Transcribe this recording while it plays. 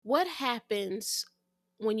What happens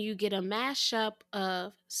when you get a mashup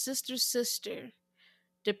of Sister Sister,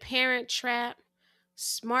 The Parent Trap,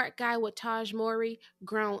 Smart Guy with Taj Mowry,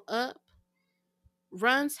 Grown Up,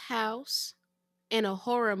 Run's House, and a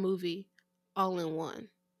horror movie all in one?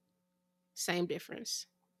 Same difference.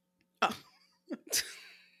 Oh.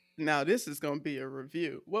 Now this is going to be a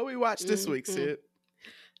review. What we watched this week, Sid?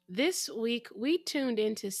 This week, we tuned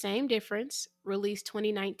into Same Difference, released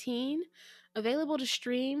 2019, available to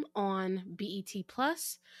stream on BET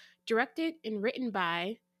Plus, directed and written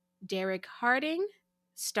by Derek Harding,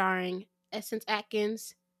 starring Essence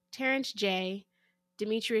Atkins, Terrence J,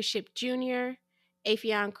 Demetrius Shipp Jr.,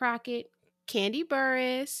 Affion Crockett, Candy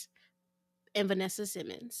Burris, and Vanessa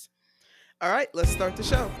Simmons. All right, let's start the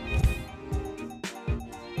show.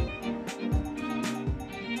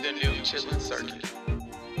 The New Chitlin Circuit.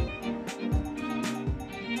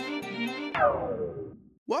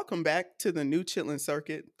 Welcome back to the New Chitlin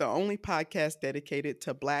Circuit, the only podcast dedicated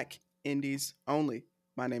to Black indies only.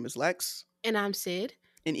 My name is Lex. And I'm Sid.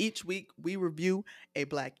 And each week we review a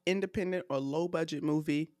Black independent or low budget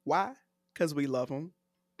movie. Why? Because we love them.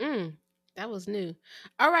 That was new.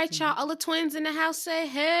 All right, y'all. All the twins in the house say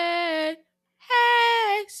hey.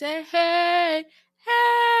 Hey. Say hey.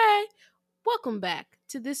 Hey. Welcome back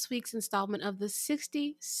to this week's installment of the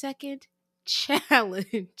 60-Second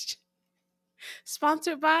Challenge.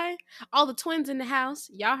 Sponsored by all the twins in the house.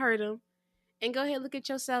 Y'all heard them. And go ahead, look at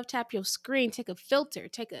yourself, tap your screen, take a filter,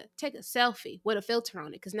 take a selfie with a filter on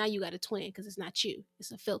it, because now you got a twin, because it's not you,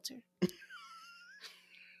 it's a filter.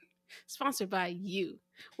 Sponsored by you.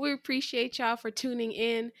 We appreciate y'all for tuning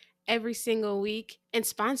in every single week and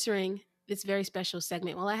sponsoring this very special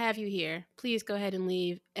segment. While I have you here, please go ahead and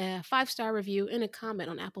leave a 5-star review and a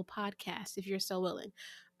comment on Apple Podcasts if you're so willing.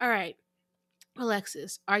 All right.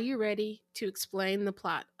 Alexis, are you ready to explain the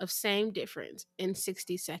plot of Same Difference in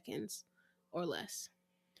 60 seconds or less?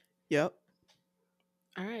 Yep.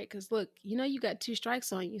 All right, because look, you got 2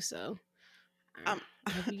 strikes on you, so I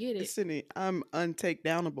hope you get it. Sydney, I'm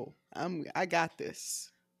untakedownable. I got this.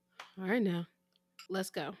 All right, now, let's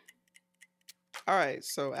go. All right,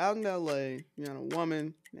 so out in LA, a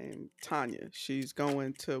woman named Tanya. She's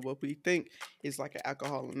going to what we think is like an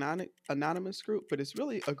alcohol anonymous group, but it's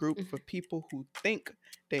really a group for people who think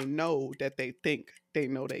they know that they think they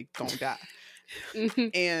know they gonna die.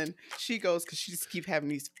 And she goes because she just keep having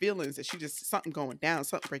these feelings that something going down,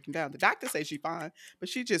 something breaking down. The doctor says she's fine, but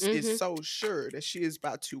she just is so sure that she is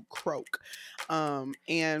about to croak.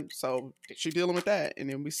 And so she's dealing with that. And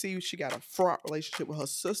then we see she got a fraught relationship with her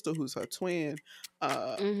sister, who's her twin.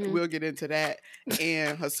 We'll get into that.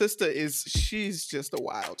 And her sister she's just a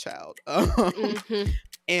wild child.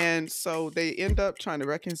 And so they end up trying to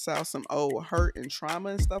reconcile some old hurt and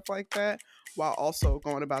trauma and stuff like that, while also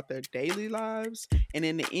going about their daily lives. And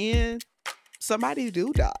in the end, somebody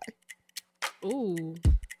do die. Ooh.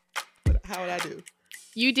 But how would I do?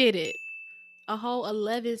 You did it. A whole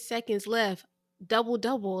 11 seconds left. Double,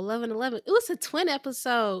 11. It was a twin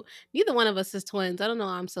episode. Neither one of us is twins. I don't know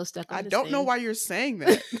why I'm so stuck on I this don't thing. know why you're saying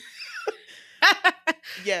that.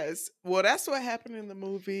 Yes. Well, that's what happened in the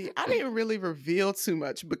movie. I didn't really reveal too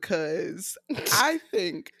much because I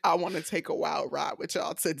think I want to take a wild ride with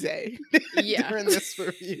y'all today during this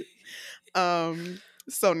review.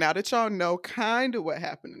 So now that y'all know kind of what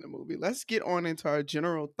happened in the movie, let's get on into our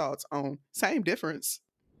general thoughts on Same Difference.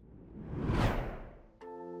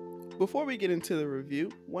 Before we get into the review,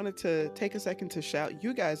 wanted to take a second to shout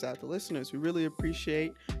you guys out, the listeners. We really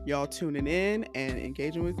appreciate y'all tuning in and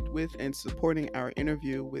engaging with and supporting our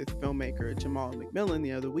interview with filmmaker Jamal McMillan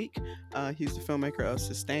the other week. He's the filmmaker of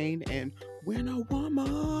Sustained and When a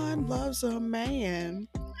Woman Loves a Man.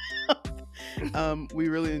 We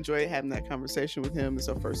really enjoyed having that conversation with him. It's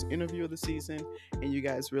our first interview of the season, and you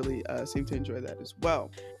guys really seem to enjoy that as well.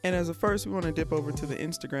 And as a first, we want to dip over to the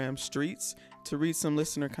Instagram streets to read some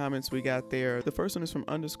listener comments we got there. The first one is from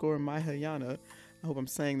 _Mahayana. I hope I'm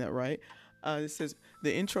saying that right. It says,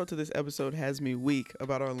 the intro to this episode has me weak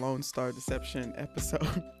about our Lone Star Deception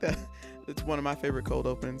episode. It's one of my favorite cold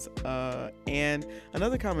opens. And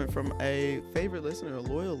another comment from a favorite listener, a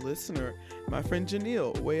loyal listener, my friend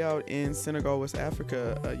Janelle, way out in Senegal, West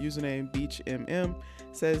Africa, username BeachMM,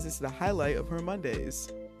 says it's the highlight of her Mondays.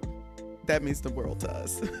 That means the world to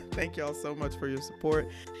us. Thank y'all so much for your support.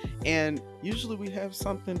 And usually we have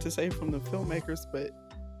something to say from the filmmakers, but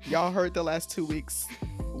y'all heard the last 2 weeks.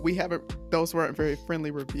 Those weren't very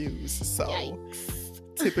friendly reviews. So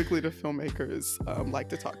typically the filmmakers like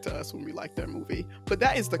to talk to us when we like their movie. But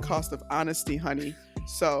that is the cost of honesty, honey.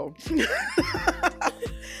 So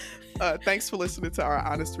Thanks for listening to our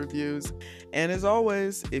honest reviews. And as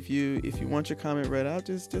always, if you want your comment read out,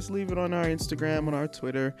 just leave it on our Instagram, on our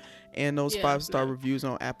Twitter, and those 5-star reviews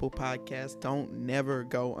on Apple Podcasts don't never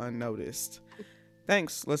go unnoticed.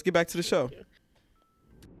 Thanks. Let's get back to the show.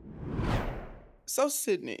 So,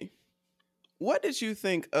 Sydney, what did you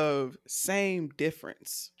think of Same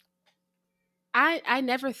Difference? I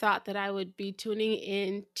never thought that I would be tuning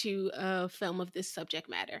into a film of this subject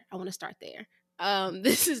matter. I want to start there.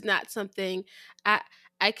 This is not something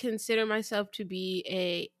I consider myself to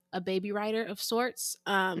be a baby writer of sorts.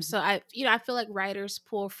 So I feel like writers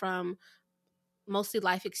pull from mostly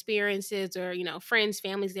life experiences or friends,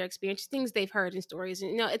 families, their experiences, things they've heard in stories,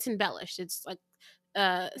 and it's embellished. It's like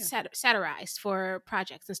satirized for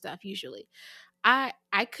projects and stuff usually. I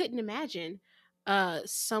couldn't imagine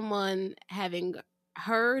someone having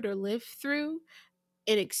heard or lived through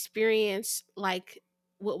an experience like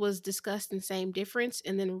what was discussed in Same Difference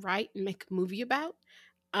and then write and make a movie about.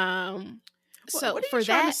 So what are for you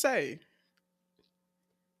trying that, to say?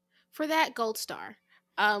 For that, gold star.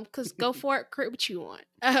 Because go for it, create what you want.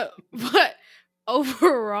 But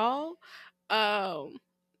overall,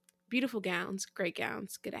 beautiful gowns, great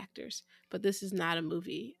gowns, good actors. But this is not a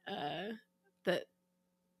movie that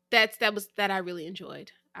I really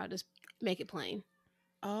enjoyed. I'll just make it plain.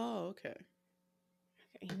 Oh, okay.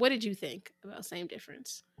 What did you think about Same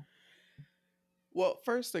Difference? Well,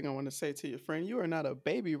 first thing I want to say to your friend, you are not a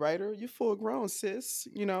baby writer. You're full grown, sis.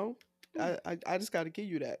 I just got to give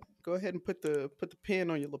you that. Go ahead and put the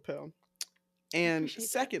pin on your lapel. And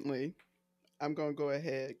secondly, I'm going to go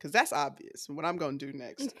ahead, because that's obvious. What I'm going to do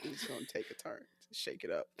next is going to take a turn to shake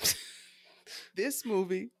it up. This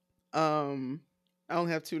movie, I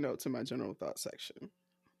only have 2 notes in my general thought section.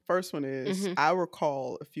 First one is, I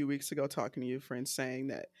recall a few weeks ago talking to your friend saying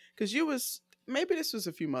that, because maybe this was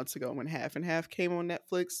a few months ago when Half and Half came on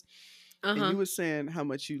Netflix, and you were saying how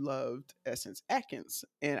much you loved Essence Atkins.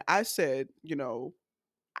 And I said,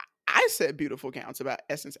 I said beautiful gowns about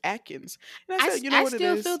Essence Atkins. And I said, I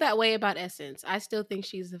still feel that way about Essence. I still think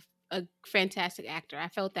she's a fantastic actor. I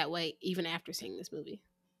felt that way even after seeing this movie.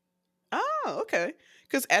 Oh, okay.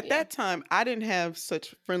 Because at that time, I didn't have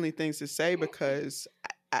such friendly things to say, because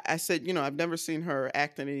I said, I've never seen her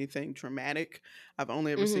act in anything dramatic. I've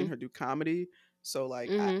only ever seen her do comedy. So, like,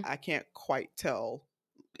 I can't quite tell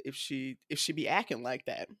if she be acting like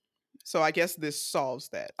that. So I guess this solves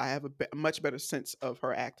that. I have a much better sense of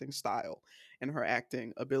her acting style and her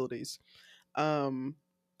acting abilities. A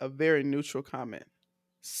very neutral comment.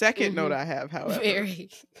 Second note I have, however,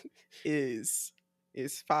 is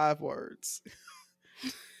 5 words.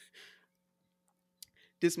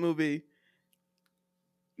 This movie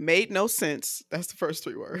made no sense. That's the first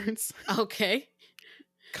 3 words. Okay.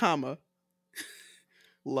 Comma.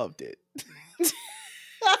 Loved it.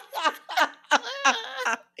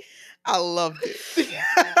 I loved it.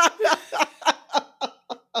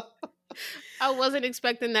 I wasn't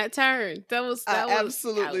expecting that turn. I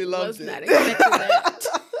absolutely loved it. I was not expecting that.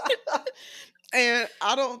 And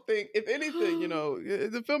I don't think, if anything,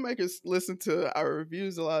 the filmmakers listen to our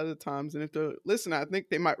reviews a lot of the times, and if they're listening, I think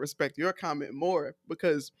they might respect your comment more,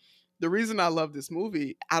 because the reason I love this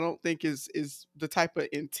movie, I don't think is the type of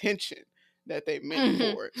intention that they meant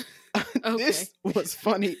for it. Okay. This was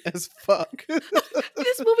funny as fuck.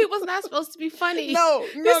 This movie was not supposed to be funny. No.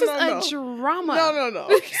 This is a drama. No.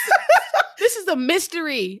 This is a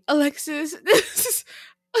mystery, Alexis.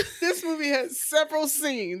 This movie has several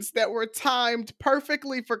scenes that were timed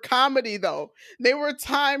perfectly for comedy, though. They were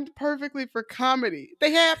timed perfectly for comedy.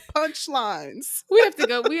 They had punchlines. We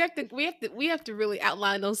have to really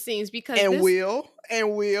outline those scenes, because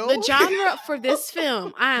the genre for this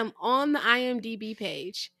film, I am on the IMDb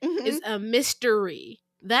page, is a mystery.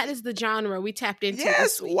 That is the genre we tapped into. Yes,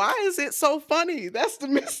 this week. Why is it so funny? That's the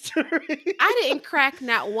mystery. I didn't crack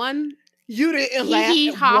not one. You didn't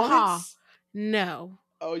laugh once? No.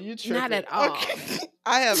 Oh, you tripping. Not at all. Okay.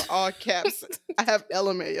 I have all caps. I have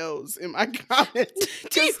LMAOs in my comments.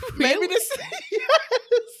 Do you really? Maybe this.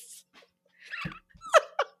 Yes.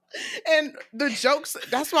 And the jokes,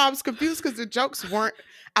 that's why I was confused, because the jokes weren't,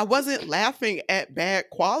 I wasn't laughing at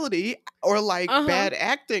bad quality or bad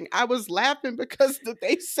acting. I was laughing because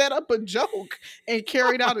they set up a joke and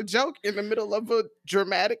carried out a joke in the middle of a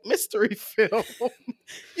dramatic mystery film.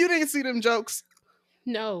 You didn't see them jokes?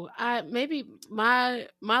 No, maybe my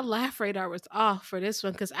laugh radar was off for this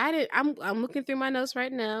one, because I'm looking through my notes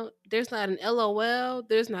right now. There's not an LOL.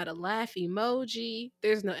 There's not a laugh emoji.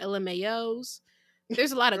 There's no LMAOs.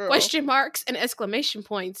 There's a lot of question marks and exclamation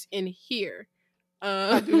points in here.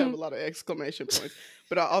 I do have a Um, lot of exclamation points,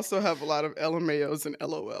 but I also have a lot of LMAOs and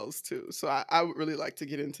LOLs too. So I would really like to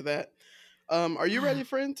get into that. Are you ready,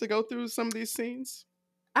 friend, to go through some of these scenes?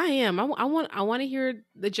 I am. I want to hear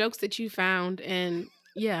the jokes that you found, and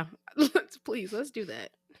yeah, please let's do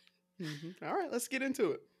that. All right, let's get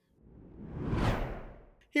into it.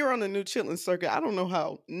 Here on the new Chitlin Circuit, I don't know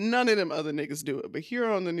how none of them other niggas do it, but here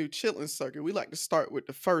on the new Chitlin Circuit, we like to start with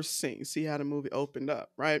the first scene, see how the movie opened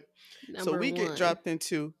up, right? So Number we get one, dropped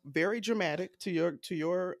into very dramatic to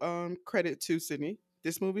your credit to Sydney.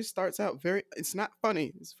 This movie starts out very it's not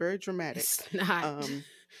funny, it's very dramatic. it's not. Um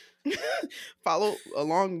follow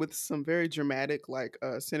along with some very dramatic like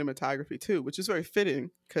cinematography too, which is very fitting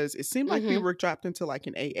because it seemed like we Mm-hmm. were dropped into like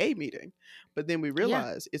an AA meeting, but then we Yeah,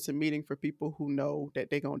 realized it's a meeting for people who know that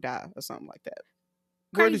they're gonna die or something like that.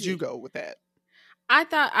 Where did you crazy. go with that? I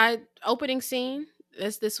thought I opening scene.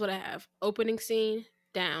 This what I have. Opening scene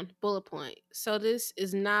down bullet point. So this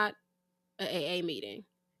is not a AA meeting.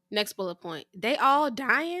 Next bullet point. They all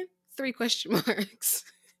dying? Three question marks.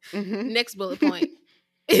 Hmm. Next bullet point.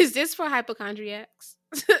 Is this for hypochondriacs?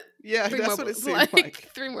 Yeah, Three more that's what it seemed like like.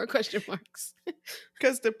 three more question marks.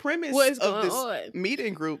 Because the What premise is of going this on?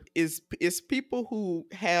 meeting group is people who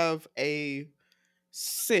have a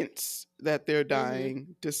sense that they're Mm-hmm.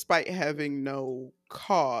 dying despite having no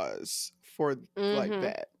cause for like Mm-hmm.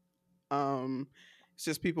 that. Um, it's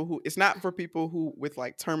just people who it's not for people who with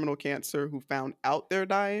like terminal cancer who found out they're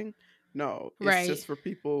dying. No, it's Right. just for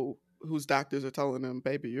people whose doctors are telling them,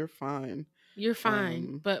 "Baby, you're fine." You're fine.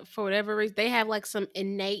 Um, But for whatever reason, they have like some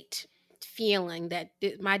innate feeling that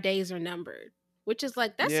my days are numbered, which is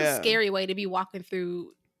like, that's a yeah. scary way to be walking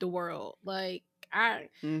through the world. Like,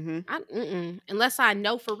 Hmm. unless I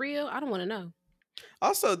know for real, I don't want to know.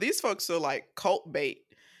 Also, these folks are like cult bait.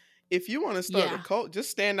 If you want to start a Yeah, cult,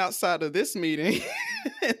 just stand outside of this meeting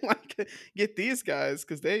and like get these guys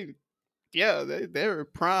because they're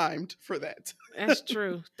primed for that. that's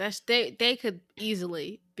true. They could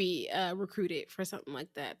easily be recruited for something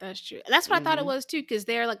like that. That's true. That's what I thought it Hmm. was too, because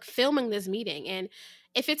they're like filming this meeting, and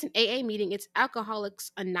if it's an AA meeting, it's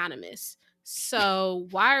Alcoholics Anonymous. So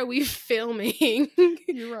why are we filming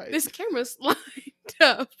You're right. this camera's lined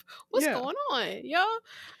up? What's Yeah. going on,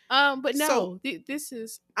 y'all? But So no, this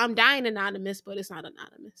is I'm dying anonymous, but it's not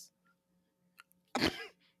anonymous.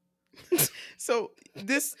 so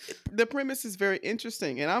this the premise is very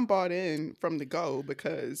interesting, and I'm bought in from the go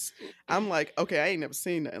because I'm like, okay, I ain't never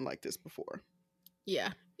seen nothing like this before.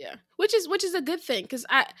 Yeah, yeah. Which is a good thing, because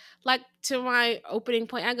I like, to my opening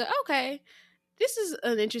point, I go, okay, this is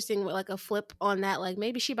an interesting, like, a flip on that. Like,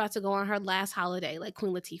 maybe she about to go on her last holiday, like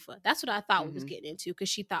Queen Latifah. That's what I thought we was Hmm. getting into, because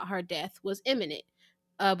she thought her death was imminent.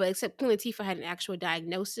 But except Queen Latifah had an actual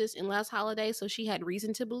diagnosis in Last Holiday, so she had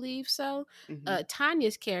reason to believe so. Hmm.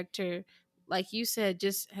 Tanya's character, like you said,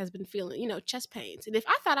 just has been feeling, chest pains. And if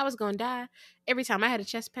I thought I was gonna die every time I had a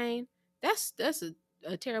chest pain, that's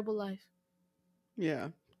a terrible life. Yeah,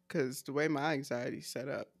 because the way my anxiety's set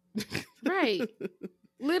up. Right.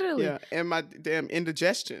 Literally. Yeah, and my damn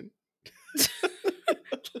indigestion.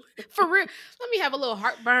 For real. Let me have a little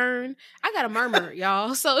heartburn. I got a murmur,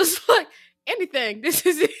 y'all. So it's like anything. This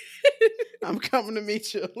is it. I'm coming to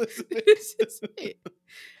meet you, Elizabeth. This is it.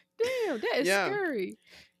 Damn, that is Yeah. scary.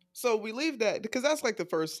 So we leave that because that's like the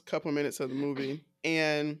first couple of minutes of the movie.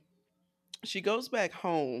 And she goes back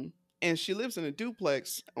home and she lives in a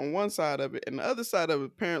duplex on one side of it, and the other side of it,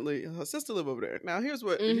 apparently her sister live over there. Now Hmm. here's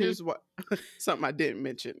what something I didn't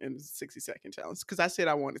mention in the 60-second challenge, because I said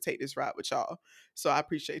I wanted to take this ride with y'all. So I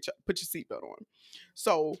appreciate y'all. Put your seatbelt on.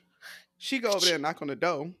 So she go over there and knock on the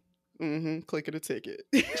door. Click of the ticket.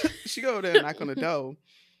 She go over there and knock on the door,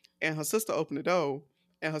 and her sister opened the door,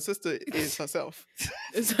 and her sister is herself.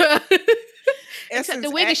 Except the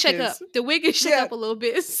Essence wig is shook up. Atkins. The wig is shook Yeah, up a little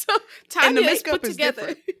bit. So and the Tanya is makeup put is together.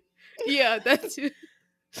 different. Yeah, that's it.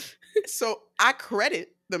 So I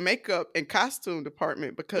credit the makeup and costume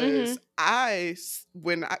department Hmm. because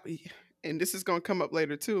when I and this is going to come up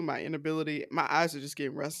later too, my inability, my eyes are just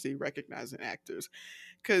getting rusty recognizing actors.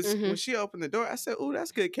 Because Hmm. when she opened the door, I said, "Ooh,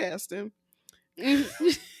 that's good casting." Hmm.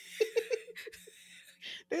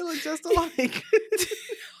 They look just alike.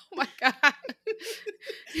 Oh my god.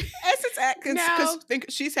 Essence Atkins, because Now, think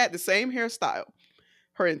she's had the same hairstyle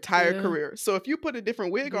her entire yeah. career. So if you put a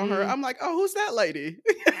different wig on her, Mm. I'm like, oh, who's that lady?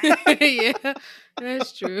 Yeah,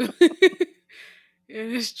 that's true. Yeah,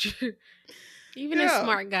 that's true. Even a Yeah.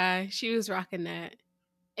 smart guy, she was rocking that.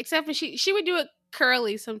 Except for she would do it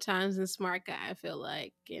curly sometimes in Smart Guy, I feel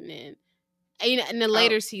like. And then, in the I,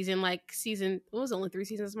 later season, like season, what was it, only 3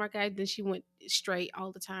 seasons of Smart Guy? Then she went straight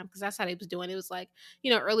all the time, because that's how they was doing. It was like,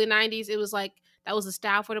 early 90s. It was like that was a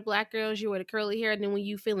style for the black girls. You wear the curly hair, and then when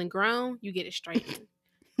you feeling grown, you get it straightened.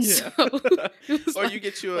 Yeah. So it was Or you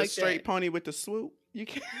get you a like straight that. pony with the swoop. You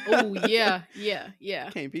can't, Oh yeah, yeah.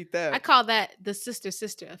 can't beat I that. call that the sister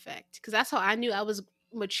effect because that's how I knew I was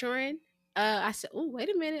maturing. I said, "Oh, wait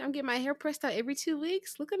a minute! I'm getting my hair pressed out every 2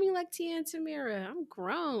 weeks. Look at me like Tia and Tamara. I'm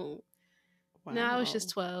grown." No, I was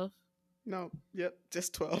just Wow. 12. No, yep,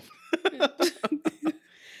 just 12. Mm-mm.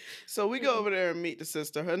 So we go over there and meet the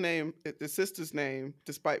sister. Her name, the sister's name,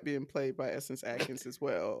 despite being played by Essence Atkins as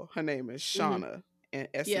well, her name is Mhm. Shauna. And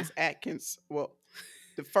Yeah. Essence Atkins, well,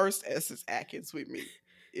 the first Essence Atkins we meet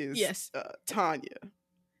is Yes. Tanya.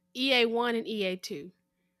 EA1 and EA2.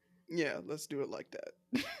 Yeah, let's do it like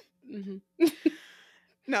that. Hmm.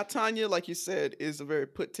 Now, Tanya, like you said, is a very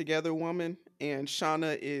put together woman, and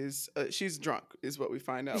Shauna is she's drunk, is what we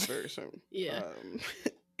find out very soon. Yeah.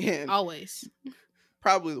 And Always.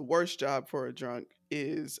 probably the worst job for a drunk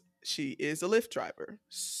is she is a Lyft driver.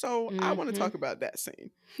 So I want to Hmm. talk about that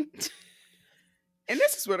scene, and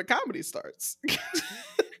this is where the comedy starts.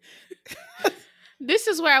 This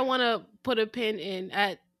is where I want to put a pin in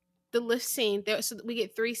at the lift scene. There, so we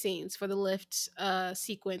get 3 scenes for the lift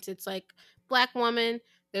sequence. It's like black woman,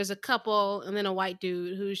 there's a couple, and then a white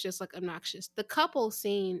dude who's just like obnoxious. The couple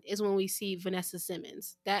scene is when we see Vanessa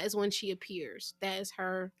Simmons. That is when she appears. That is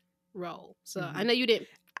her role. So I Mhm. know you didn't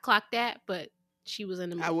clock that, but she was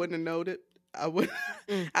in the movie. I wouldn't have noted. I would.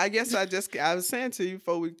 Mm. I guess I was saying to you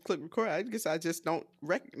before we click record. I guess I just don't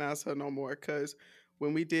recognize her no more because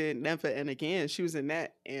when we did Never and Again, she was in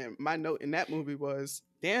that, and my note in that movie was,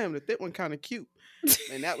 "Damn, the thick one kind of cute,"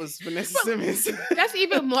 and that was Vanessa Well, Simmons. that's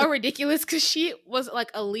even more ridiculous because she was like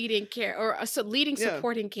a leading or a leading Yeah.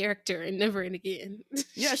 supporting character in Never and Again.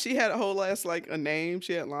 Yeah, she had a whole ass like a name.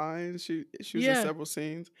 She had lines. She was in Yeah. several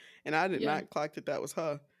scenes, and I did Yeah. not clock that was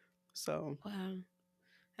her. So Wow.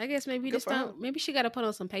 I guess maybe good just for her. don't. Maybe she got to put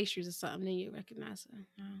on some pastries or something, then you recognize her.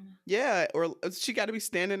 I don't know. Yeah, or she got to be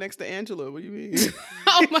standing next to Angela. What do you mean?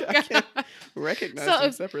 Oh my I can't god! recognize So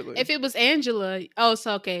them separately. if it was Angela, oh,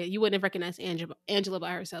 so okay, you wouldn't have recognized Angela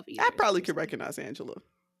by herself either. I is what probably you're could saying. recognize Angela.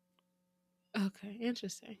 Okay,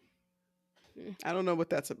 interesting. I don't know what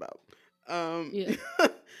that's about. Yeah.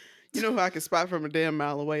 You know who I could spot from a damn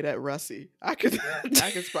mile away? That Russie. I could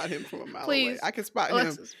spot him from a mile away. Please, I could spot him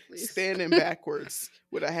Alexis, please. standing backwards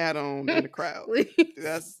with a hat on in the crowd. Please.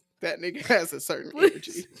 That nigga has a certain Please.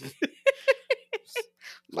 energy.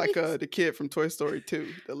 Like the kid from Toy Story 2.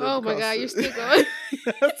 That lived Oh my across god, the- you're still going.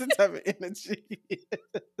 That's the type of energy he is.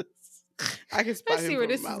 I can spot Let's him see where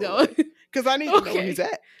from a this is mile going. away. Because I need to know where Okay. he's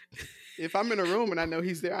at. If I'm in a room and I know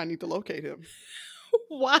he's there, I need to locate him.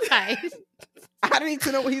 Why? I need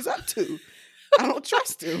to know what he's up to. I don't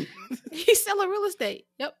trust him. He's selling real estate.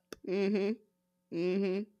 Yep.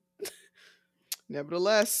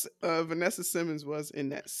 Nevertheless, Vanessa Simmons was in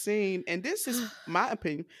that scene, and this is my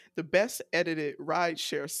opinion, the best edited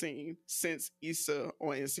rideshare scene since Issa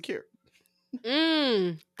on Insecure.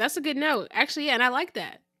 That's a good note. Actually, yeah, and I like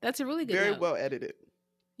that. That's a really good Very note. well edited.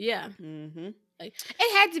 Yeah. Mm-hmm. Like,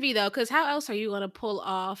 it had to be though, because how else are you gonna pull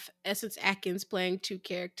off Essence Atkins playing 2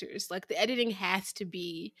 characters? Like the editing has to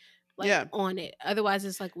be like on it. Otherwise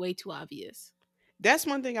it's like way too obvious. That's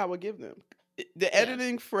one thing I would give them. The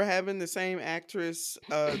editing for having the same actress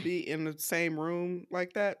be in the same room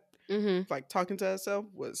like that, like talking to herself,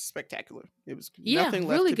 was spectacular. It was nothing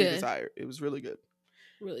left really to be good. desired. It was really good.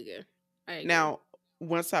 Really good. Now,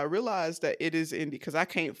 once I realized that it is indie, because I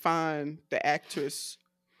can't find the actress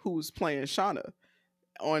who's playing Shauna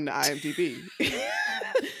on the IMDb.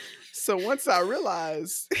 So once I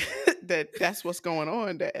realized that that's what's going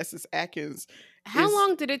on, that Essence Atkins. How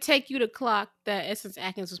long did it take you to clock that Essence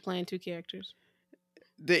Atkins was playing 2 characters?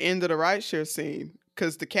 The end of the rideshare scene,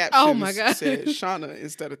 because the caption said Shauna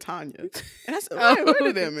instead of Tanya. And I said,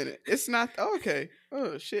 wait a minute. It's not, okay.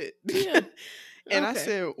 Oh, shit. Yeah. And I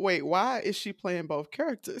said, wait, why is she playing both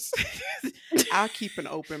characters? I'll keep an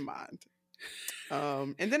open mind.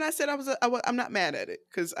 And then I said I'm not mad at it,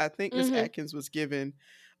 because I think Miss Atkins was given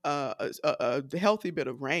a healthy bit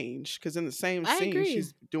of range, because in the same scene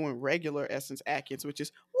she's doing regular Essence Atkins, which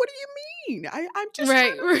is, what do you mean? I'm just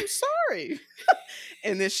I'm sorry.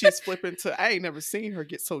 And then she's flipping to, I ain't never seen her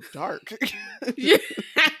get so dark. Yeah.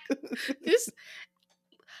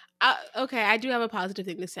 Okay, I do have a positive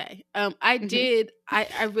thing to say. I'm a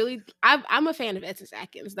fan of Essence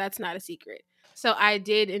Atkins. That's not a secret. So I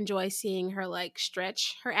did enjoy seeing her like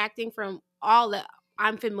stretch her acting from all that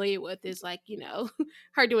I'm familiar with is like,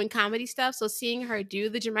 her doing comedy stuff. So seeing her do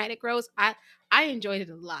the dramatic roles, I enjoyed it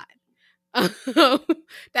a lot. Um,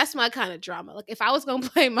 that's my kind of drama. Like if I was gonna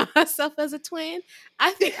play myself as a twin,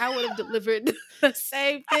 I think I would have delivered the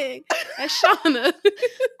same thing as Shauna.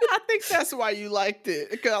 I think that's why you liked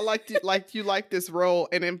it. Because I liked it, like you liked this role,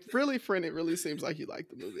 and then really, friend, it really seems like you like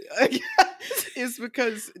the movie. It's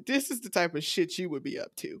because this is the type of shit you would be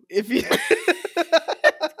up to if you.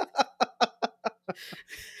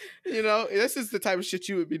 You know, this is the type of shit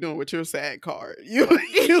you would be doing with your SAG card. You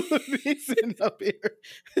would be sitting up here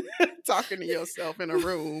talking to yourself in a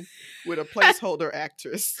room with a placeholder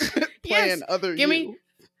actress playing Yes, other give you. me.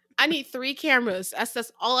 I need 3 cameras.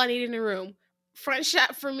 That's all I need in the room. Front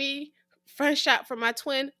shot for me, front shot for my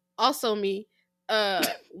twin, also me.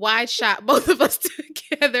 Wide shot, both of us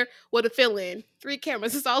together with a fill in. 3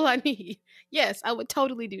 cameras is all I need. Yes, I would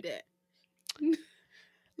totally do that.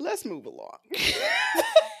 Let's move along.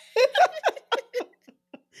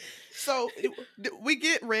 So we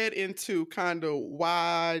get read into kind of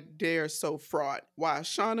why they're so fraught, why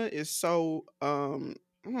Shauna is so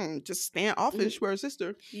just standoffish with her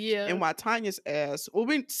sister, Yeah. and why Tanya's ass. Well,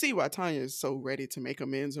 we see why Tanya is so ready to make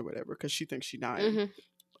amends or whatever because she thinks she's dying.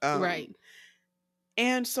 Right.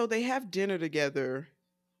 And so they have dinner together,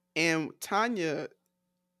 and Tanya,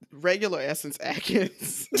 regular Essence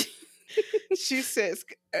Atkins. She says,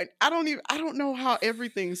 I don't know how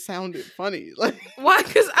everything sounded funny. Like, why?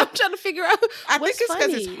 Because I'm trying to figure out. I what's think it's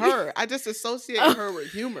because it's funny. her. I just associate Oh. her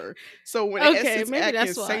with humor. So when Okay, Essence maybe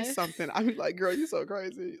Atkins that's say why. something, I'm like, girl, you so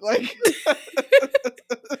crazy. Like,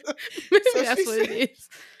 Maybe so that's she what it is.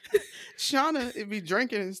 Shauna would be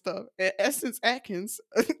drinking and stuff. And Essence Atkins,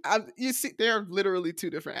 you see, there are literally 2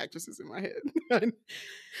 different actresses in my head.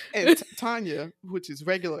 And Tanya, which is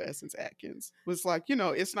regular Essence Atkins, was like, you know,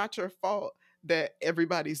 it's not your fault that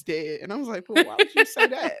everybody's dead. And I was like, well, why would you say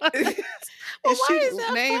that? Well, And why is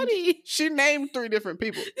that funny? she named 3 different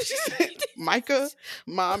people. She said Micah,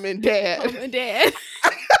 mom, and dad. Mom and dad.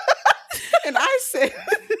 And I said,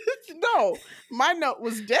 no, my note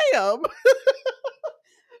was damn.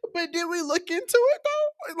 But did we look into it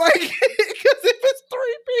though? Like, because if it's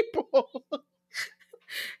 3 people,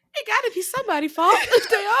 It gotta be somebody's fault if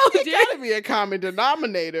they all it did. gotta be a common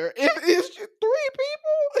denominator. If it's 3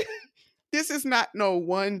 people, this is not no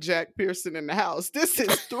one Jack Pearson in the house. This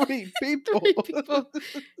is 3 people. 3 people.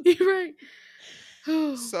 You're right.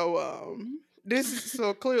 So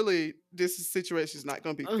so clearly this situation is not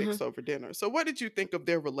going to be fixed over dinner. So what did you think of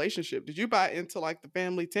their relationship? Did you buy into like the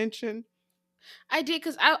family tension? I did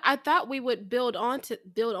because I thought we would build on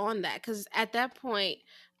that because at that point,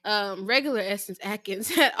 regular Essence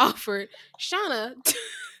Atkins had offered Shauna.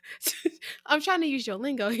 I'm trying to use your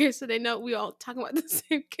lingo here so they know we all talking about the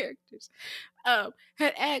same characters.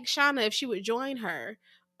 Had asked Shauna if she would join her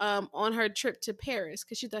on her trip to Paris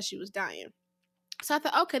because she thought she was dying. So I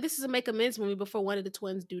thought, okay, this is a make amends movie before one of the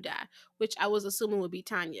twins do die, which I was assuming would be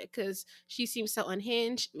Tanya because she seems so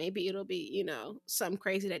unhinged. Maybe it'll be, you know, something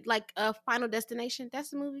crazy that like Final Destination.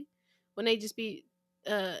 That's the movie when they just be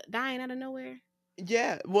dying out of nowhere.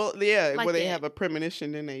 Yeah, well, yeah, Like where they that. have a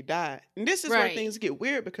premonition and they die. And this is where Right. things get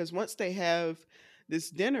weird because once they have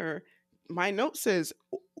this dinner, my note says,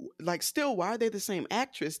 like, still, why are they the same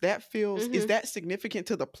actress? That feels, is that significant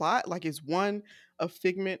to the plot? Like, is one a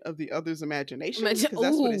figment of the other's imagination? Because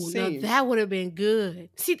that's what it Ooh, now seems. that would have been good.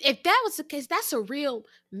 See, if that was the case, that's a real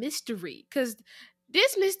mystery. Because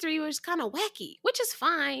this mystery was kind of wacky, which is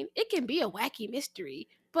fine. It can be a wacky mystery,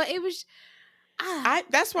 but it was.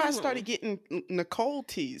 That's why I started getting Nicole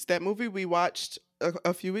teased. That movie we watched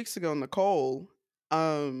a few weeks ago, Nicole.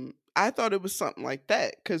 I thought it was something like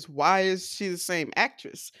that. Because why is she the same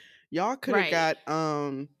actress? Y'all could have got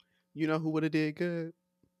you know who would have did good?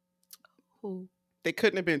 Who? They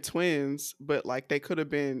couldn't have been twins, but like they could have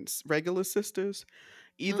been regular sisters.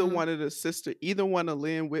 Either one of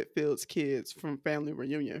Lynn Whitfield's kids from Family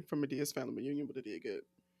Reunion, from Medea's Family Reunion, would have did good.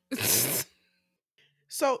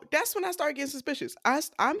 So that's when I started getting suspicious.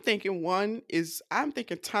 I'm thinking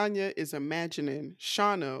Tanya is imagining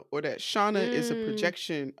Shauna, or that Shauna is a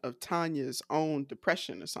projection of Tanya's own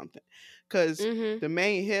depression or something. Because the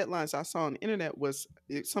main headlines I saw on the internet was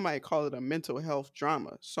somebody called it a mental health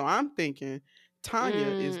drama. So I'm thinking Tanya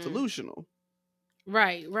is delusional.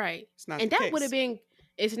 Right. It's not and the that case. would have been.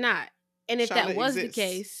 It's not. And if Shauna that was exists. the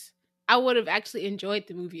case, I would have actually enjoyed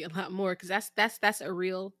the movie a lot more because that's a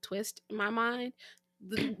real twist in my mind.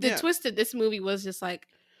 The twist of this movie was just like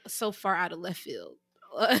so far out of left field.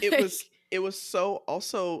 It was so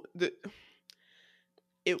also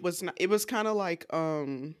it was kind of like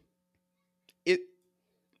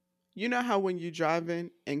You know how when you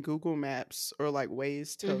driving and Google Maps or like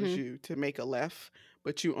Waze tells Mhm. you to make a left,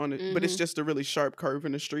 but but it's Mhm. just a really sharp curve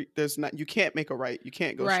in the street. There's not you can't make a right. You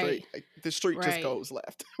can't go straight. Right. Like, the street just Right. goes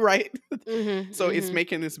left, right? Mhm. So it's Mhm.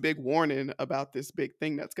 making this big warning about this big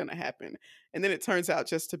thing that's going to happen. And then it turns out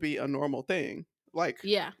just to be a normal thing. Like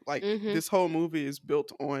Yeah. like Mhm. this whole movie is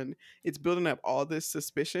built on it's building up all this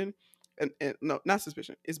suspicion and no, not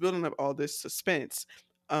suspicion. It's building up all this suspense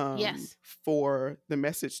Yes. for the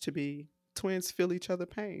message to be twins feel each other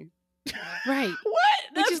pain. Right. What?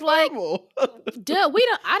 Which That's is like, normal. duh, we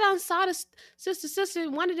don't I don't saw this sister.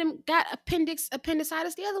 One of them got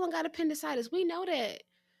appendicitis, the other one got appendicitis. We know that.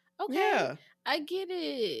 Okay. Yeah. I get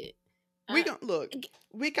it. We Uh, gonna look.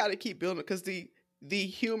 We gotta keep building because the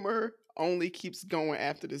humor only keeps going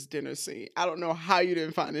after this dinner scene. I don't know how you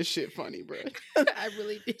didn't find this shit funny, bro. I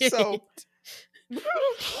really did. So,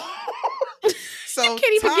 I so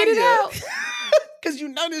can't even get it Tanya, out. because you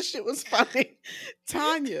know this shit was funny.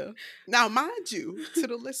 Tanya, now mind you, to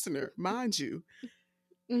the listener, mind you,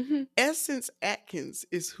 Mm-hmm. Essence Atkins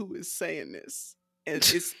is who is saying this. And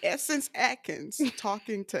it's Essence Atkins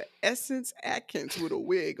talking to Essence Atkins with a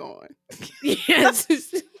wig on. Yes.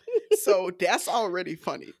 So that's already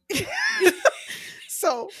funny.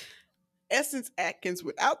 So Essence Atkins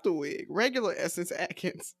without the wig, regular Essence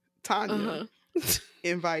Atkins, Tanya, Uh-huh.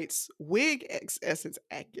 invites wig ex Essence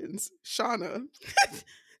Atkins, Shauna,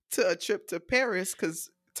 to a trip to Paris because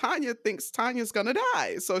Tanya thinks Tanya's gonna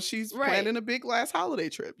die. So she's Right. planning a big last holiday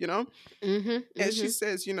trip, you know? Mm-hmm. And she Mm-hmm.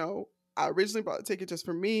 says, I originally bought the ticket just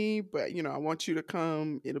for me, but I want you to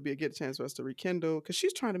come. It'll be a good chance for us to rekindle because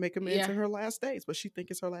she's trying to make amends Yeah. in her last days, but she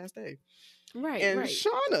thinks it's her last day. Right. And Right.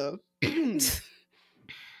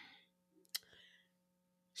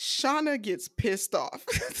 Shauna gets pissed off.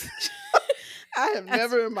 I have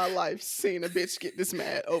never in my life seen a bitch get this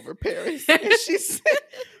mad over Paris. And she said,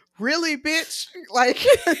 really, bitch? Like,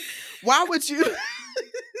 why would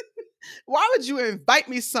you invite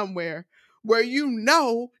me somewhere where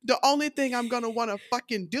the only thing I'm gonna want to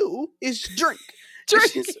fucking do is drink?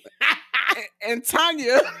 Drink. And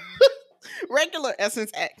Tanya, regular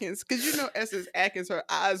Essence Atkins, because Essence Atkins, her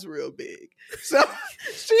eyes real big, so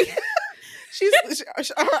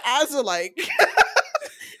her eyes are like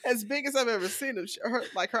as big as I've ever seen them.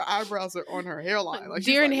 Her eyebrows are on her hairline, like she's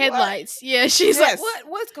Deer in like, what? headlights. Yeah, she's like, Yes.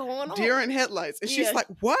 what's going on? Deer in headlights. And she's Yeah. like,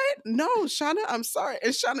 what? No, Shauna, I'm sorry.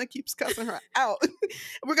 And Shauna keeps cussing her out.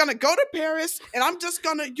 We're gonna go to Paris, and I'm just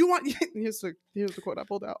gonna. Here's the quote I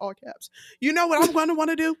pulled out, all caps. You know what I'm gonna want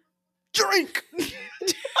to do? Drink.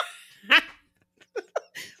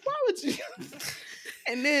 Why would you?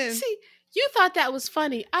 And then See, you thought that was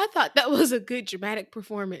funny. I thought that was a good dramatic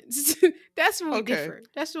performance. That's where we Okay. differ.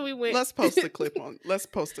 That's where we went. Let's post a clip on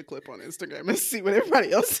Instagram and see what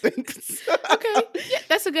everybody else thinks. Okay. Yeah,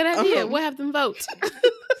 that's a good idea. Um, We'll have them vote.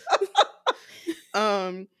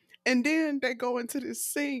 And then they go into this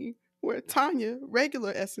scene where Tanya,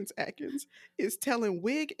 regular Essence Atkins, is telling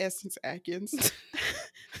wig Essence Atkins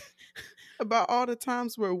about all the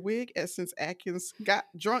times where wig Essence Atkins got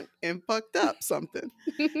drunk and fucked up something.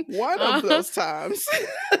 One of those times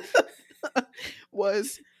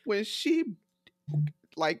was when she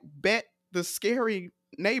bet the scary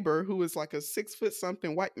neighbor, who was like a 6 foot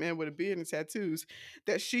something white man with a beard and tattoos,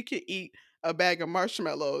 that she could eat a bag of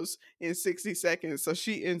marshmallows in 60 seconds. So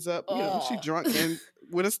she ends up, she drunk and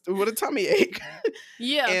with a tummy ache.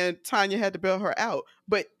 Yeah. And Tanya had to bail her out.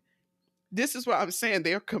 But this is what I'm saying.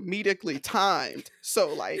 They're comedically timed.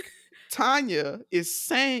 So like Tanya is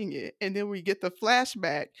saying it, and then we get the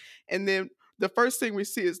flashback, and then the first thing we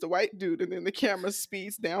see is the white dude, and then the camera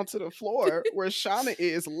speeds down to the floor where Shauna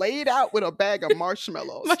is laid out with a bag of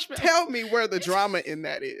marshmallows. Tell me where the drama in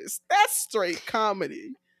that is. That's straight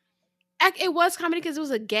comedy. It was comedy because it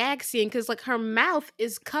was a gag scene because like her mouth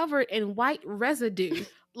is covered in white residue.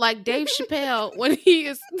 Like Dave Chappelle when he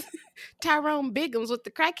is Tyrone Biggums with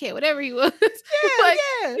the crackhead, whatever he was.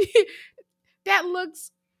 Yeah, That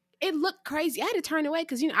it looked crazy. I had to turn away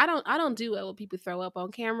because I don't do well when people throw up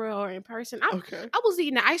on camera or in person. Okay. I was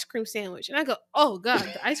eating an ice cream sandwich and I go, oh god,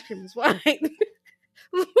 the ice cream is white.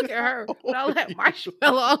 Look at her with all that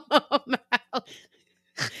marshmallow on her mouth.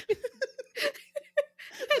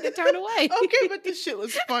 I had to turn away. Okay, but this shit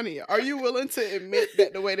was funny. Are you willing to admit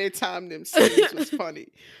that the way they timed them scenes was funny?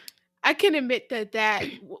 I can admit that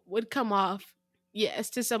would come off, yes,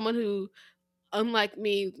 to someone who, unlike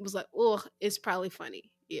me, was like, oh, it's probably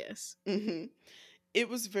funny. Yes. Mm-hmm. It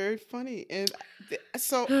was very funny. And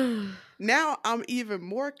so now I'm even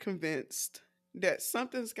more convinced that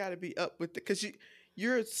something's got to be up with it. Because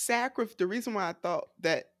you're the reason why I thought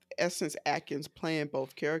that Essence Atkins playing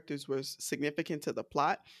both characters was significant to the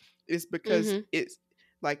plot It's because Mm-hmm. it's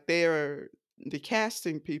like the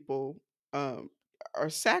casting people um are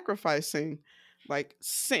sacrificing like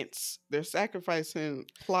sense. They're sacrificing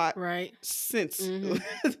plot Right. sense,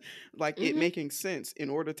 Mm-hmm. like it Mm-hmm. making sense in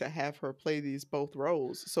order to have her play these both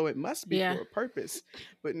roles. So it must be Yeah. for a purpose.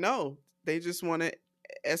 But no, they just wanted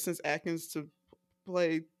Essence Atkins to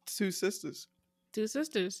play two sisters. Two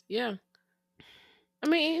sisters. Yeah. I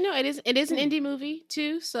mean, it is an Mm. indie movie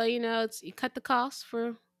too, so it's you cut the cost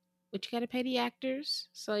for what you got to pay the actors.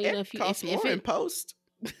 So It if you costs if more in it post.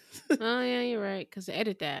 oh yeah, you're right, because to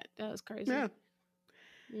edit that was Yeah. crazy.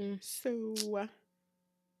 Mm. So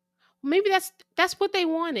Maybe that's what they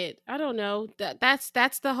wanted. I don't know.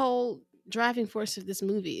 That's the whole driving force of this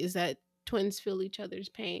movie is that twins feel each other's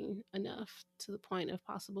pain enough to the point of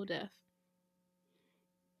possible death.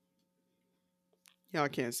 y'all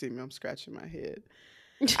can't see me. I'm scratching my head.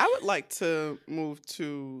 I would like to move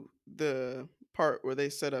to the part where they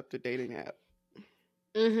set up the dating app.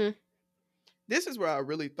 Mm-hmm. This is where I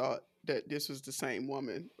really thought that this was the same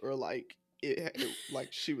woman, or like like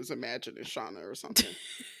she was imagining Shauna or something.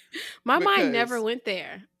 My mind never Because went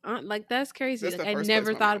there. Like that's crazy. that's Like the I first place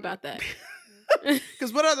never my thought mind went. about that.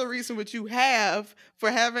 Because what other reason would you have for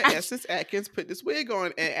having I, Essence Atkins put this wig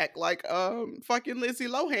on and act like fucking Lindsay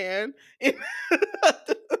Lohan?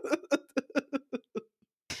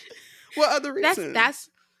 What other that's reason? that's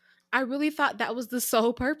I really thought that was the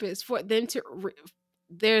sole purpose for them to.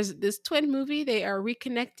 There's this twin movie. They are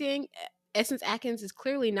reconnecting. Essence Atkins is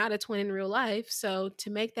clearly not a twin in real life. So to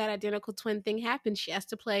make that identical twin thing happen, she has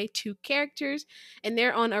to play two characters, and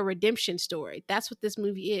they're on a redemption story. That's what this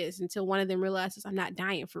movie is. Until one of them realizes I'm not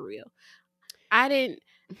dying for real. I didn't.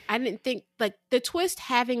 I didn't think like the twist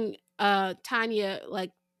having Tanya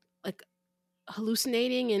like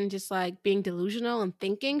hallucinating and just like being delusional and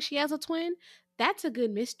thinking she has a twin. That's a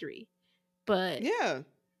good mystery, but Yeah.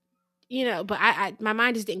 but I my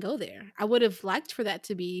mind just didn't go there. I would have liked for that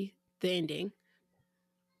to be the ending.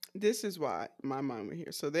 This is why my mom were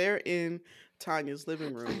here. So they're in Tanya's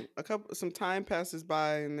living room. Some time passes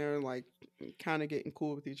by and they're like kind of getting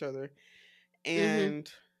cool with each other. Mhm.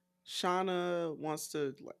 And Shauna wants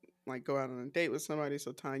to like go out on a date with somebody,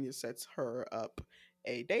 so Tanya sets her up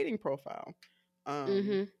a dating profile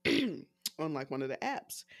um Mhm. on like one of the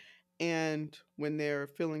apps. And when they're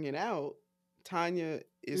filling it out, Tanya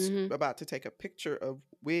is Mhm. about to take a picture of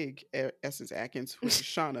wig Essence Atkins, which is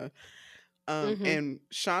Shauna. Mhm. And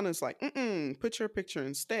Shauna's like, put your picture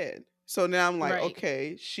instead. So now I'm like, Right.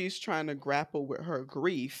 okay, she's trying to grapple with her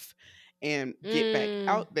grief and get back Mm.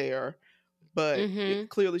 out there, but Mhm.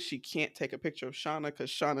 clearly she can't take a picture of Shauna because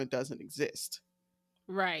Shauna doesn't exist.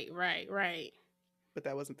 Right. Right. Right. But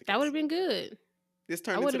that wasn't the That would case. have been good. This I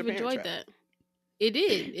turned would into the have Parent enjoyed Trap. that. It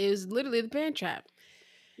did. It was literally the Parent Trap.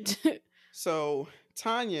 So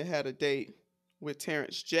Tanya had a date with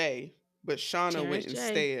Terrence J, but Shauna Terrence went J.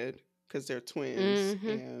 instead because they're twins Mhm.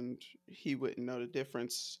 and he wouldn't know the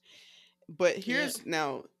difference. But Yep. here's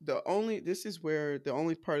now this is where the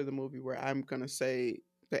only part of the movie where I'm gonna say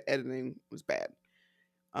the editing was bad.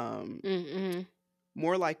 Um, Mhm.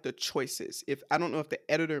 More like the choices. If I don't know if the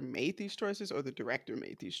editor made these choices or the director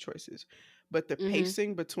made these choices, but the Mhm.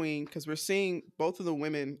 pacing between, because we're seeing both of the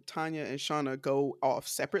women, Tanya and Shauna, go off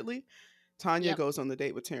separately. Tanya Yep. goes on the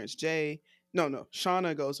date with Terrence J. No,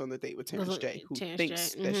 Shauna goes on the date with Goes Terrence on J, who Terrence J.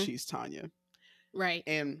 thinks that Mhm. she's Tanya. Right.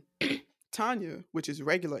 And Tanya, which is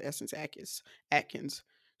regular Essence Atkins,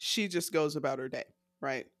 she just goes about her day,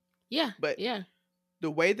 right? Yeah. But Yeah.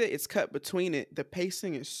 the way that it's cut between it, the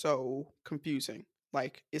pacing is so confusing.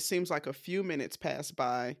 Like it seems like a few minutes pass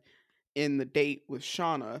by in the date with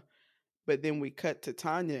Shauna, but then we cut to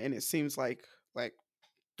Tanya and it seems like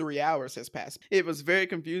 3 hours has passed. It was very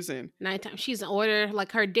confusing. Nighttime. She's in order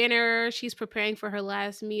like her dinner. She's preparing for her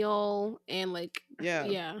last meal, and like, Yeah.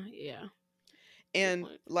 yeah, yeah. Good And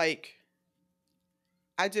point. like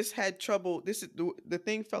I just had trouble. This is the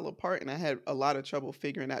thing fell apart, and I had a lot of trouble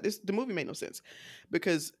figuring out this. The movie made no sense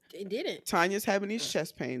because It didn't. Tanya's having these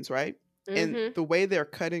chest pains, right? And Mm-hmm. the way they're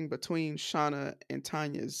cutting between Shauna and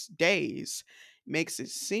Tanya's days makes it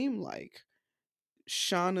seem like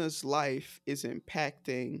Shauna's life is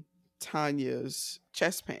impacting Tanya's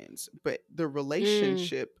chest pains, but the Mm.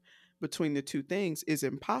 relationship between the two things is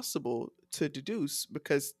impossible to deduce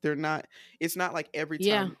because they're not. It's not like every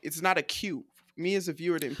Yeah. time. It's not a cue. Me as a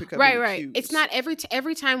viewer didn't pick up Right, any right. It's cues. not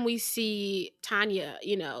every time we see Tanya,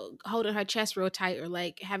 holding her chest real tight or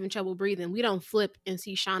like having trouble breathing, we don't flip and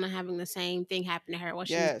see Shauna having the same thing happen to her while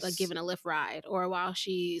she's like Yes. giving a lift ride or while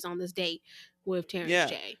she's on this date with Terrence Yeah.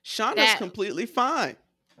 J. Shauna's That completely fine.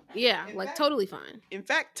 yeah, In like fact, totally fine. in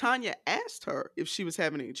fact, Tanya asked her if she was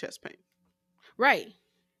having any chest pain. Right.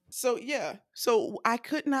 So yeah, so I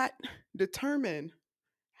could not determine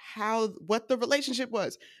what the relationship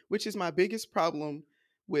was, which is my biggest problem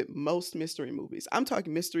with most mystery movies. I'm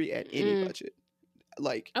talking mystery at any Mm, budget,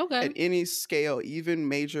 like at okay. any scale, even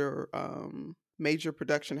major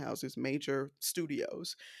production houses, major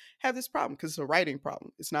studios have this problem because it's a writing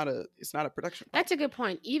problem. It's not a production That's problem. a good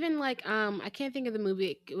point. Even like I can't think of the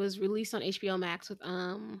movie. It was released on HBO Max with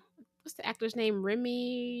what's the actor's name?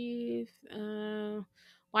 Remy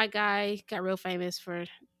white guy, got real famous for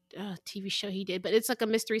a TV show he did, but it's like a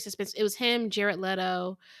mystery suspense. It was him, Jared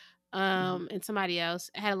Leto, Hmm. and somebody else.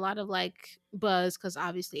 It had a lot of like buzz because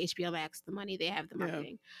obviously HBO Max, the money, they have the Yeah.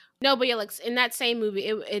 marketing. No, but yeah, like in that same movie,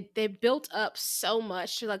 it they built up so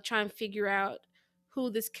much to like try and figure out who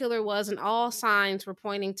this killer was, and all signs were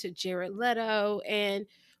pointing to Jared Leto. And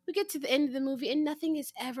we get to the end of the movie, and nothing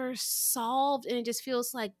is ever solved, and it just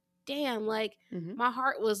feels like, damn, like Hmm. my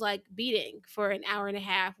heart was like beating for an hour and a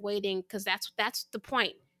half waiting because that's the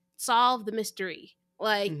point. Solve the mystery,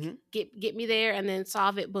 like Hmm. get me there and then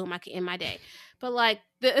solve it. Boom, I can end my day. But like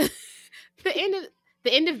the the end of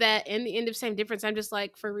the end of that and the end of Same Difference, I'm just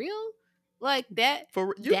like, for real, like You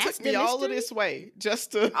that's took the me all of mystery. this way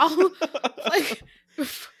just to. Oh, like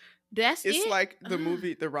that's It's it. like the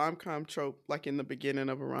movie, the rom com trope, like in the beginning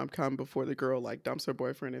of a rom com before the girl like dumps her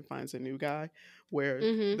boyfriend and finds a new guy, where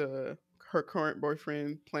Mm-hmm. the her current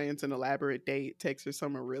boyfriend plans an elaborate date, takes her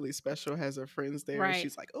somewhere really special, has her friends there, and Right,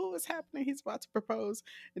 she's like, "Oh, it's happening! He's about to propose,"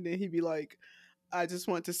 and then he'd be like, "I just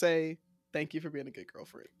want to say thank you for being a good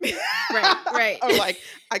girlfriend," right. or like,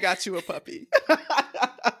 "I got you a puppy."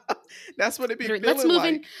 That's what it be Literally, feeling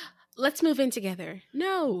like. let's move in together.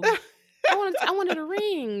 No, I wanted a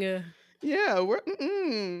ring. Yeah,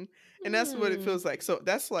 and that's what it Hmm. feels like. So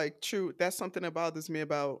that's like true. That's something that bothers me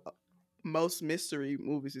about most mystery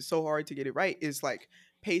movies. It's so hard to get it right. Is like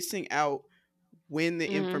pacing out when the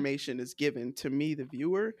Mm-hmm. information is given to me, the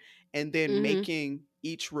viewer, and then Mm-hmm. making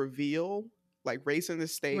each reveal, like raising the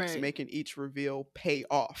stakes, Right. making each reveal pay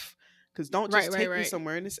off. Because don't Right. just Right. take me Right.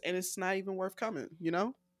 somewhere and it's not even worth coming. You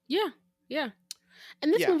know? Yeah. Yeah.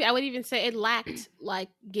 And this Yeah. movie, I would even say it lacked like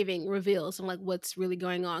giving reveals and like what's really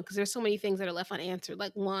going on because there's so many things that are left unanswered.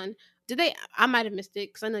 Like one, did they? I might have missed it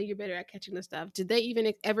because I know you're better at catching this stuff. Did they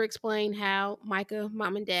even ever explain how Micah,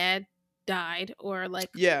 mom and dad, died, or like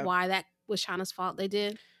Yeah. why that was Shauna's fault? They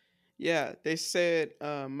did. Yeah, they said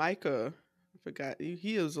Micah. I forgot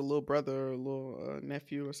he was a little brother or a little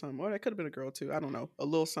nephew or something. Or that could have been a girl too. I don't know. A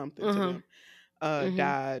little something Uh to huh. them. Mm-hmm.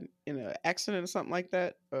 Died in an accident or something like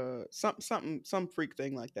that. Some freak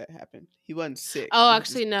thing like that happened. He wasn't sick. Oh, He was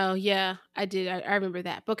actually, just, no. Yeah, I did. I remember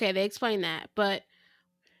that. Okay, they explained that, but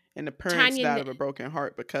and the parents Tanya, died of a broken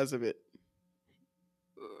heart because of it.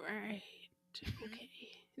 right?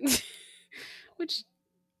 Okay. Which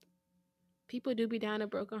people do be down at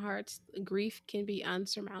broken hearts. Grief can be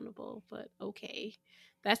unsurmountable, but okay.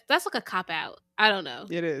 That's like a cop out. I don't know.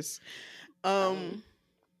 It is. Um. Um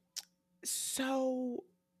So,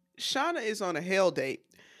 Shauna is on a hell date.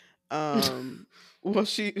 Well,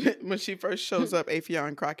 she when she first shows up,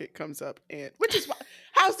 Afion Crockett comes up, and which is why.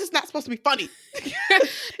 How is this not supposed to be funny?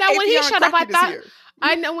 Now when he Afion showed up, Crockett is here.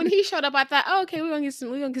 I know when he showed up, I thought, oh, okay, we're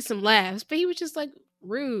gonna get some laughs. But he was just like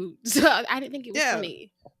rude. So I didn't think it was Yeah,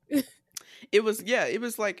 funny. it was. Yeah, it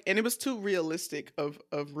was like, and it was too realistic of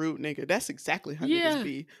rude nigga. That's exactly how niggas Yeah.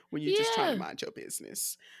 be when you just trying to Yeah. mind your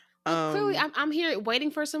business. Like clearly Um, I'm here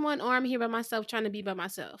waiting for someone or I'm here by myself trying to be by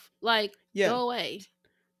myself. Like, yeah, go away.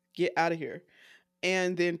 get out of here.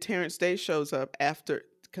 And then Terrence Day shows up after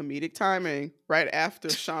comedic timing, right after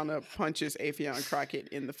Shauna punches Afion Crockett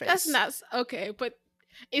in the That's face. not okay, but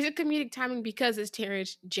is it comedic timing because it's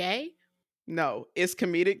Terrence J? No, it's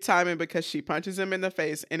comedic timing because she punches him in the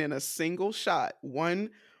face, and in a single shot,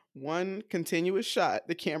 one continuous shot,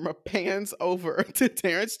 the camera pans over to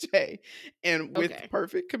Terrence J, and with Okay.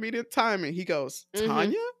 perfect comedic timing, he goes, Mm-hmm.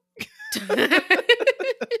 "Tanya."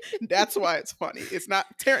 That's why it's funny. It's not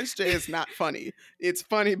Terrence J is not funny. It's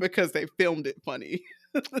funny because they filmed it funny.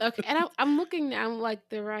 Okay, and I'm looking now. I'm like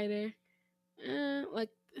the writer, like,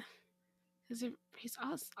 is it? He's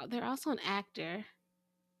also they're also an actor.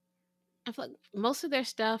 I feel like most of their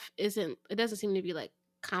stuff isn't. It doesn't seem to be like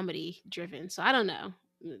comedy driven. So I don't know.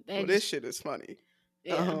 They Well, this just shit is funny.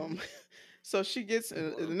 yeah. Um, so she gets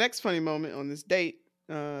the Well, next funny moment on this date.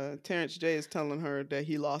 Terrence J is telling her that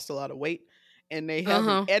he lost a lot of weight, and they uh have an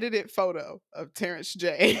huh. edited photo of Terrence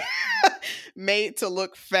J made to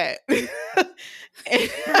look fat. And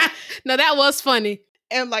No, that was funny.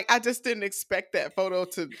 And like I just didn't expect that photo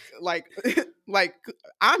to like like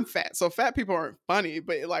I'm fat, so fat people aren't funny.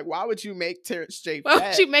 But like, why would you make Terrence J Why would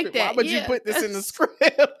fat? you make Why that? would you Yeah, put this in the that's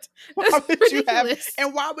script? Why that's would you have ridiculous.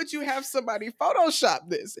 and why would you have somebody Photoshop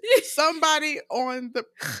this?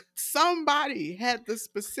 Somebody had the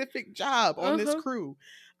specific job on this Uh-huh. crew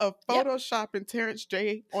of Yep. photoshopping Terrence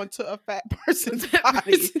J onto a fat person's That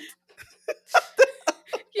body. person-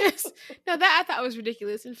 Yes. No, that I thought was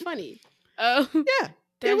ridiculous and funny. Yeah, it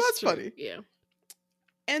That's was true. funny. Yeah.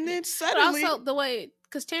 And Yeah. then But suddenly, also the way,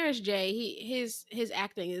 because Terrence J, his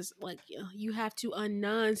acting is like, you have to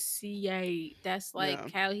enunciate. That's yeah,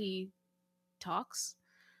 like how he talks.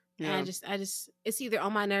 And yeah. I just, it's either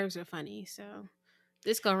on my nerves or funny. So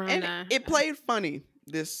this go around, And it played funny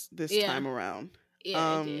this yeah, time around.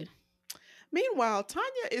 yeah, it did. Meanwhile,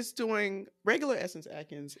 Tanya is doing regular Essence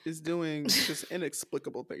Atkins is doing just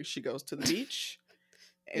inexplicable things. She goes to the beach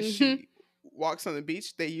and she walks on the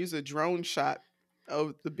beach. They use a drone shot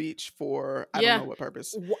of the beach for I don't Yeah. know what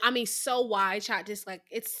purpose. I mean, so wide shot, just like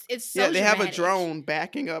it's so Yeah, they have a dramatic. drone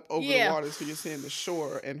backing up over the Yeah. water so you're seeing the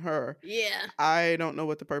shore and her. Yeah, I don't know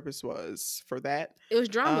what the purpose was for that. it was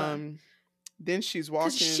drama. Then she's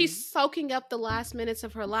Because walking. she's soaking up the last minutes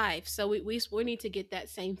of her life, so we need to get that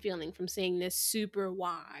same feeling from seeing this super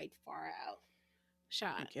wide, far out I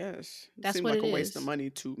shot. guess it That's seemed what like it a waste of is.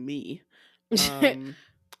 money to me. Yeah.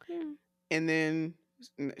 And then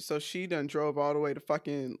so she done drove all the way to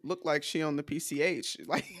fucking look like she on the PCH.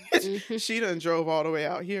 Like Mhm. she done drove all the way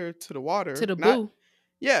out here to the water. To the Not- boo.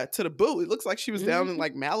 Yeah, to the boo. It looks like she was down in Mhm.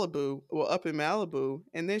 like Malibu, well, up in Malibu.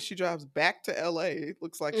 And then she drives back to LA. It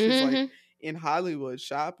looks like she's like Mhm. in Hollywood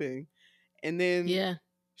shopping. And then Yeah.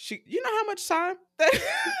 she, you know how much time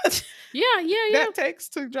that Yeah. that takes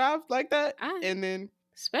to drive like that? I- And then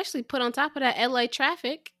Especially put on top of that LA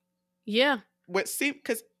traffic. Yeah. what seemed,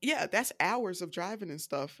 because yeah, that's hours of driving and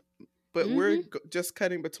stuff, but we're just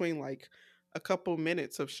cutting between like a couple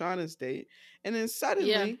minutes of Shauna's date, and then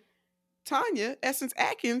suddenly Tanya Essence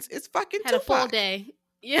Atkins is fucking Had a full Tupac. day.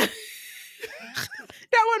 Yeah.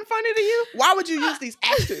 That wasn't funny to you? Why would you use these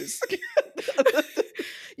actors?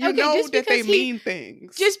 You Okay, know just that they because he- mean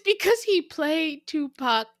things. Just because he played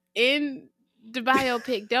Tupac in the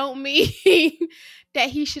biopic don't mean that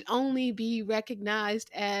he should only be recognized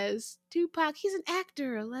as Tupac. He's an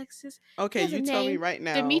actor, Alexis. Okay, has a you tell me name, right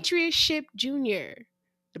now. Demetrius Shipp Jr.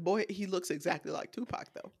 The boy, he looks exactly like Tupac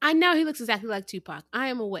though. I know he looks exactly like Tupac. I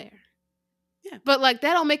am aware. Yeah. But like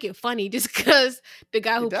that don't make it funny just because the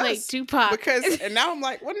guy who It played does, Tupac Because and now I'm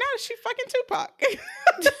like, well, now she fucking Tupac.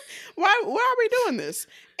 Why are we doing this?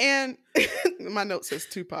 And my note says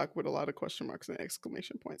Tupac with a lot of question marks and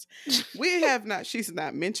exclamation points. She's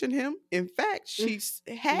not mentioned him. In fact,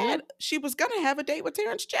 she was gonna have a date with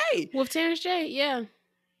Terrence J. with Terrence J. Yeah.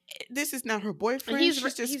 This is not her boyfriend. he's She's ra-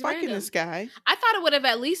 just he's fucking random. this guy. I thought it would have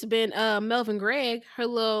at least been Melvin Gregg, her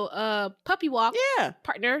little puppy walk Yeah.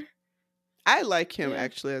 partner. I like him Yeah.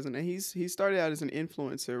 actually he started out as an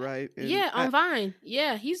influencer, right? And Yeah, on Vine.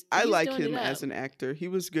 Yeah, he's I like doing him it as up. an actor. He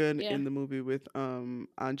was good Yeah. in the movie with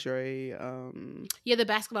Andre. Yeah, the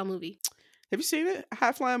basketball movie. Have you seen it?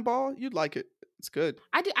 High Flying Ball? You'd like it. It's good.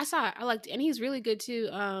 I did. I saw it. I liked it, and he's really good too.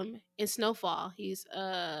 In Snowfall, he's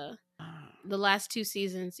the last 2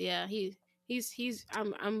 seasons. Yeah, he's.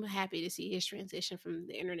 I'm happy to see his transition from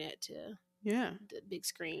the internet to Yeah. the big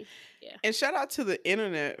screen. Yeah. And shout out to the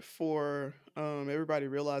internet for everybody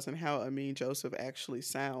realizing how Amin Joseph actually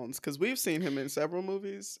sounds, because we've seen him in several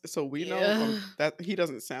movies, so we know Yeah. that he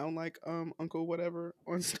doesn't sound like Uncle whatever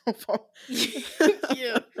on Snowfall.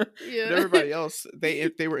 Yeah. But everybody else, they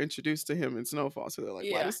were introduced to him in Snowfall, so they're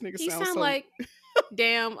like, why this nigga He sound sound so like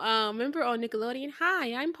damn. Remember on Nickelodeon?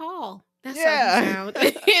 Hi, I'm Paul. That's Yeah. how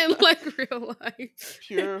he sounds in like real life.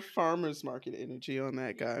 pure farmers market energy on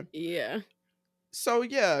that guy. Yeah. So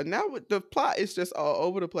yeah, now the plot is just all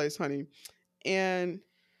over the place, honey. And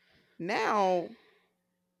now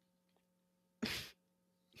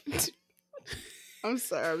I'm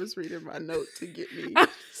sorry, I was reading my note to get me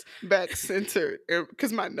back centered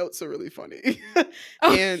because my notes are really funny.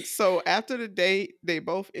 Oh. And so after the date, they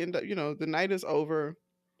both end up, the night is over,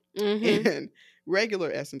 Mhm. and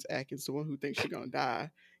regular Essence Atkins, the one who thinks she's gonna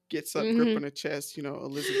die, gets up, Mhm. gripping her chest.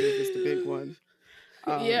 Elizabeth is the big one.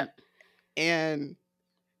 Yep. And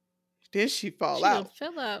then she fall She done out.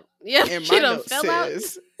 fell out. Yeah. And She my done note fell out.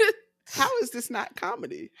 says, how is this not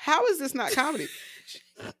comedy? How is this not comedy?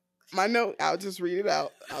 My note, I'll just read it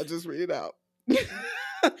out.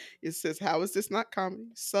 It says, how is this not comedy?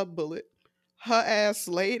 Sub bullet. Her ass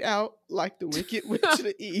laid out like the Wicked Witch of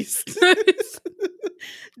the East.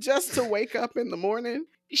 Just to wake up in the morning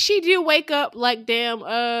she do wake up like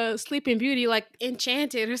damn Sleeping Beauty, like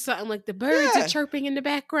enchanted or something. Like the birds are Yeah. chirping in the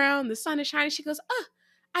background, the sun is shining. She goes, "Ah,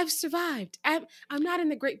 I've survived. I'm not in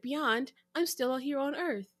the great beyond. I'm still here on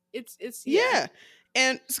Earth." It's yeah. Yeah.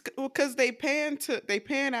 And because they pan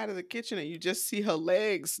out of the kitchen and you just see her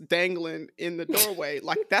legs dangling in the doorway.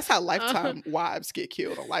 Like that's how Uh, Lifetime wives get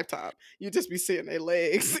killed on Lifetime. You just be seeing their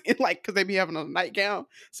legs in, like, because they be having on a nightgown.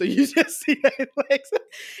 So you just see their legs.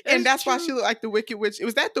 And that's that's why she true. looked like the Wicked Witch.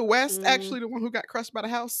 Was that the West Mm, actually the one who got crushed by the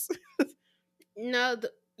house? no,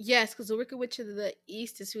 yes, because the Wicked Witch of the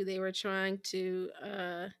East is who they were trying to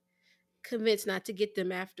convince not to get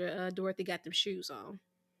them after Dorothy got them shoes on.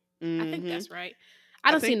 I think Hmm. that's right. I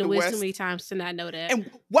I don't seen think the the Wiz too many West. times to not know that. And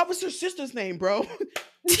what was her sister's name, bro?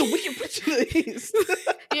 The Wicked Witch of the East.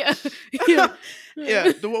 Yeah, yeah.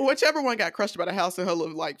 Yeah, whichever one got crushed by the house and her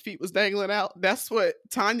little like feet was dangling out. That's what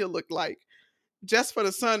Tanya looked like. Just for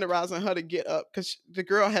the sun to rise and her to get up, because the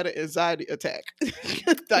girl had an anxiety attack.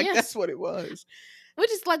 Like that's Yes. what it was.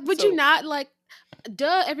 Which is like, would you So not like?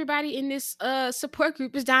 Duh! Everybody in this support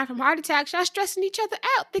group is dying from heart attacks. Y'all stressing each other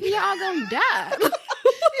out, thinking y'all gonna die.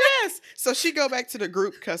 yes, so she go back to the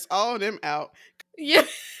group, cuss all of them out. Yeah.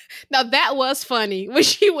 Now that was funny when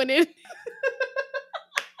she went in.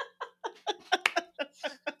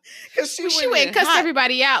 Because she When she went went in and cussed hot,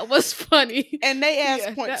 everybody out was funny. and they ass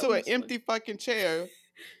Yeah, point that to an was empty fucking chair,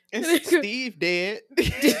 and funny. Steve dead.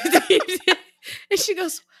 And she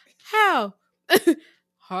goes, "How?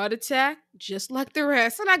 Heart attack, just like the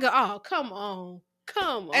rest." And I go, "Oh, come on,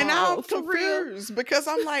 And I'm for real. confused because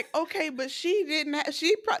I'm like, okay, but she didn't have.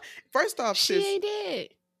 First off, She sis, ain't dead."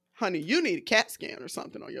 honey, you need a CAT scan or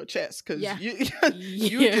something on your chest because Yeah, you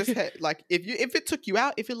yeah, just had like if it took you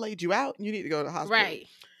out, if it laid you out, you need to go to the hospital. right,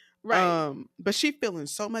 right. But she feeling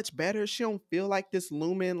so much better. She don't feel like this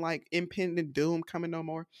looming like impending doom coming no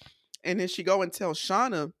more. And then she go and tell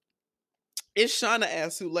Shauna, it's Shauna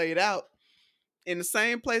ass who laid out in the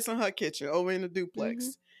same place in her kitchen over in the Hmm.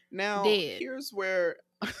 duplex. Now Dead. here's where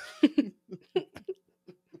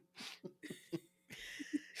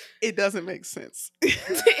it doesn't make sense.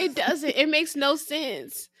 It doesn't. It makes no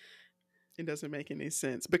sense. It doesn't make any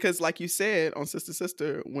sense because, like you said on Sister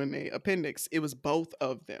Sister, when they appendix, it was both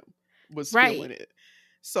of them was Right, feeling it.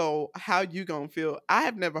 So how you gonna feel? I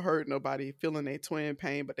have never heard nobody feeling a twin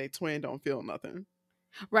pain, but they twin don't feel nothing.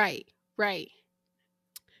 right, right,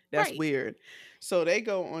 That's right. weird. So they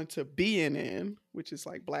go on to BNN, which is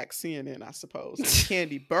like Black CNN, I suppose. And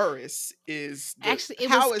Candy Burris is the. Actually, it was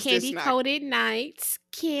How is this Candy not? Coated Nights.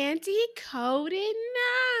 Candy Coated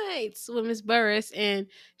Nights with Miss Burris, and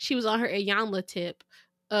she was on her Ayanla tip,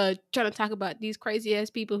 trying to talk about these crazy ass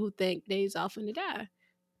people who think days off when they die.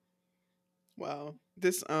 Wow.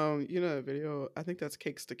 This a video. I think that's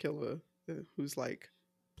Cakes to Killer, who's like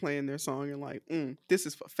playing their song and like, this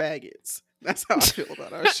is for faggots. That's how I feel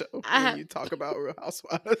about our show when you talk about Real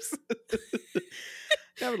Housewives.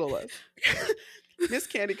 Nevertheless, Miss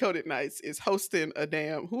Candy Coated Nights is hosting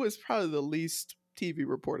who is probably the least TV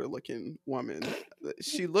reporter looking woman.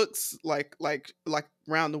 She looks like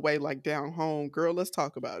round the way, like down home. Girl, let's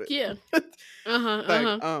talk about it. Yeah.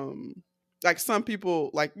 Like some people,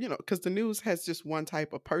 like, because the news has just one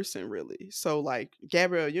type of person, really. So like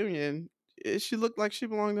Gabrielle Union, she looked like she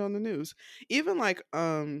belonged on the news. Even like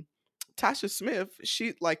Tasha Smith,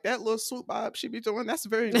 she like that little swoop bob she be doing. That's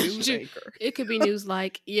very news anchor. It could be news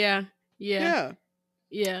like, yeah. Miss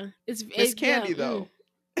Candy though,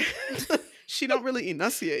 she don't really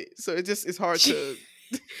enunciate, so it's hard to.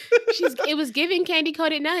 It was giving Candy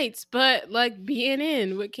Coated Nights, but like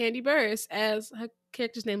BNN with Candy Burris as her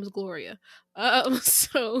character's name was Gloria.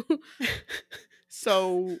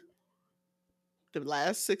 So the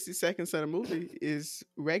last 60 seconds of the movie is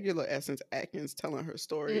regular Essence Atkins telling her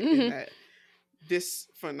story, and that this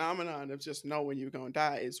phenomenon of just knowing you're gonna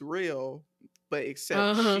die is real, but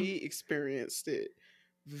except she experienced it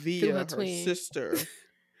via her sister,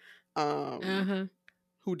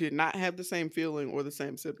 who did not have the same feeling or the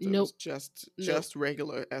same symptoms. Nope. Just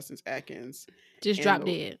regular Essence Atkins. Just dropped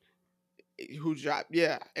dead. Who dropped,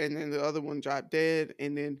 and then the other one dropped dead,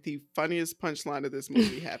 and then the funniest punchline of this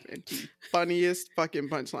movie happened. The funniest fucking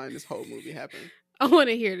punchline this whole movie happened. I want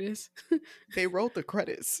to hear this. They wrote the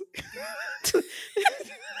credits.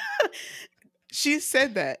 She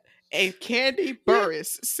said that, and Candy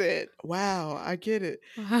Burris said, "Wow, I get it."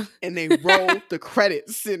 And they rolled the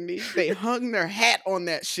credits, Sydney. They hung their hat on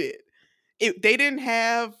that shit. They didn't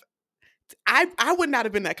have. I would not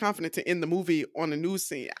have been that confident to end the movie on a news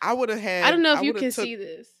scene. I would have had. I don't know if you can see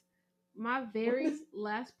this. My very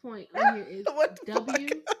last point on here is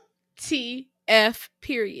WTF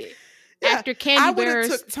period. After I Candy would have Bears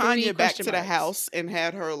took Tanya 3 back question to the marks. house and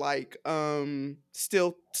had her like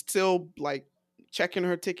still like checking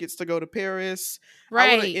her tickets to go to Paris. I would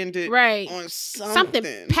have Right, ended right. on Something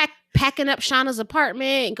something. packing up Shauna's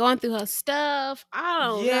apartment and going through her stuff. I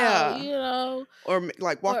don't know, Yeah. you know. Or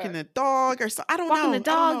like walking Or the dog or something. I don't walking know.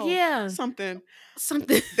 the I don't dog, know. yeah. Something.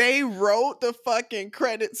 Something. They wrote the fucking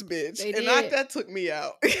credits, bitch. They and did. that took me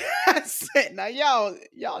out. I said, now y'all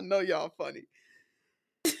know y'all funny.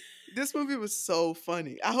 This movie was so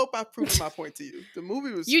funny. I hope I proved my point to you. The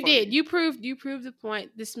movie was You funny. did. You proved the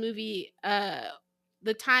point. This movie,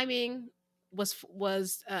 the timing was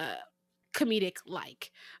comedic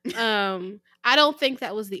like. I don't think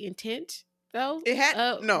that was the intent though. It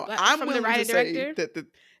had no. but I'm from the willing writer to say director. that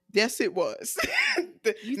yes, it was.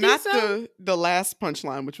 You think Not so? the last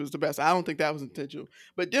punchline, which was the best. I don't think that was intentional.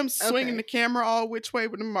 But them swinging Okay. the camera all which way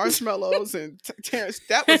with the marshmallows and Terrence,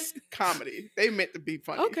 that was comedy. They meant to be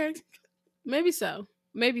funny. Okay. Maybe so.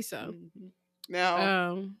 Maybe so. Mhm.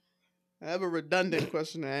 Now, I have a redundant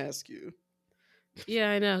question to ask you. Yeah,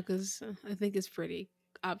 I know, because I think it's pretty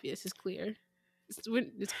obvious. It's clear.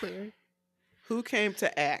 It's clear. Who came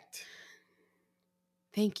to act?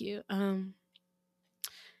 Thank you.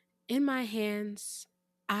 In my hands,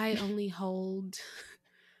 I only hold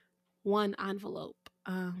one envelope.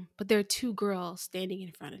 But there are two girls standing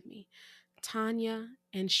in front of me, Tanya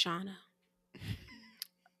and Shauna.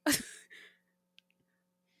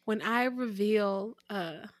 When I reveal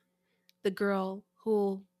the girl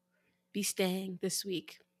who'll be staying this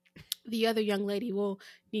week, the other young lady will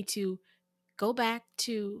need to go back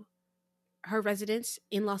to her residence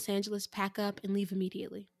in Los Angeles, pack up, and leave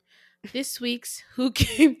immediately. This week's Who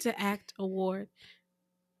Came to Act award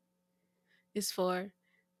is for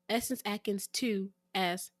Essence Atkins 2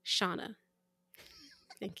 as Shauna.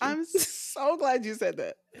 Thank you. I'm so glad you said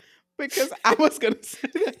that because I was going to say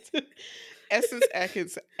that too. Essence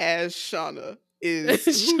Atkins as Shauna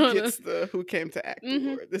is who gets the Who Came to Act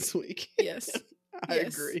award this week. Yes. I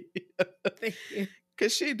agree. Thank you.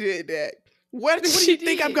 Because she did that. What do you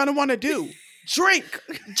think I'm going to want to do? Drink.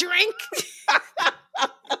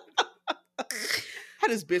 How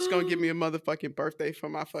this bitch gonna give me a motherfucking birthday for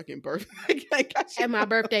my fucking birthday? At my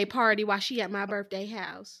birthday party while she at my birthday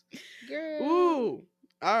house. Girl. Ooh.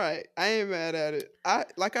 All right. I ain't mad at it.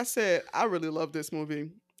 Like I said, I really love this movie.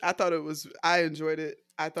 I enjoyed it.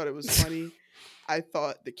 I thought it was funny. I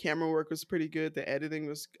thought the camera work was pretty good. The editing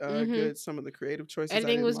was good. Some of the creative choices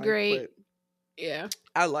editing was great. But yeah.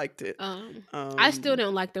 I liked it. I still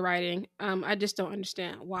don't like the writing. I just don't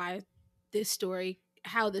understand why this story,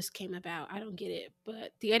 how this came about. I don't get it.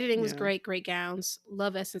 But the editing was great. Great gowns.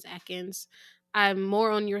 Love Essence Atkins. I'm more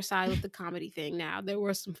on your side with the comedy thing now. There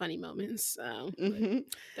were some funny moments. So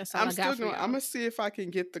that's all I got for y'all. I'm gonna see if I can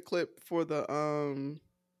get the clip for the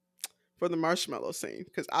marshmallow scene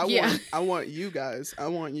because I want you guys. I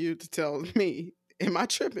want you to tell me, am I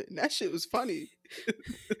tripping? That shit was funny.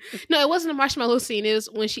 No, it wasn't a marshmallow scene. It was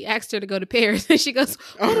when she asked her to go to Paris and she goes,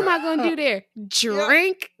 "What am I going to do there?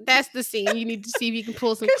 Drink?" Yeah. That's the scene. You need to see if you can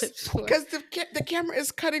pull some clips for. Because the camera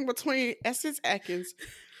is cutting between Essence Atkins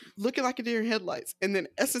looking like a deer in headlights and then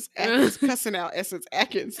Essence Atkins cussing out Essence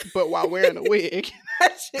Atkins, but while wearing a wig.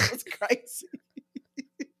 That shit was crazy.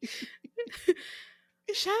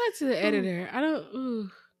 Shout out to the editor. I don't.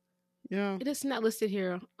 Ooh. Yeah, it is not listed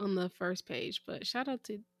here on the first page, but shout out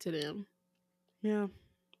to them. Yeah.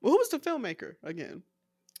 Well, who was the filmmaker again?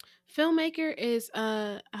 Filmmaker is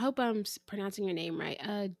I hope I'm pronouncing your name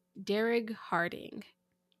right. Derek Harding.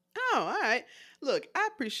 Oh, all right. Look, I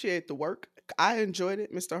appreciate the work. I enjoyed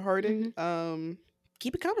it, Mr. Harding.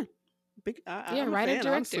 Keep it coming. I'm writer, a fan,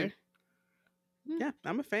 director. Honestly. Yeah,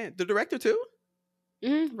 I'm a fan. The director too?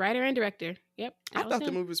 Writer and director. Yep. I thought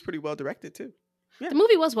the movie was pretty well directed too. Yeah. The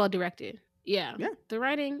movie was well directed. Yeah. Yeah. The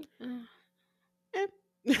writing. I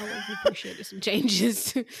would have appreciated some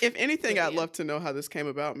changes. If anything, I'd love to know how this came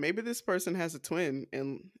about. Maybe this person has a twin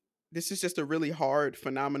and this is just a really hard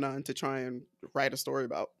phenomenon to try and write a story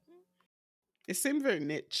about. It seemed very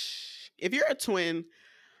niche. If you're a twin,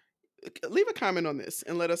 leave a comment on this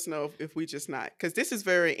and let us know if we just not. Because this is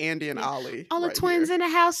very Andy and Ollie. All the twins in the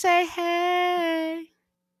house say hey.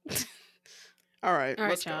 All right. All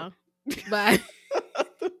right, y'all. Bye.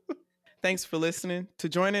 Thanks for listening. To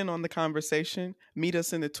join in on the conversation, meet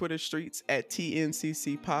us in the Twitter streets at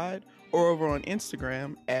TNCC Pod or over on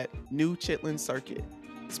Instagram at New Chitlin Circuit,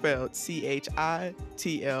 spelled CHITLIN.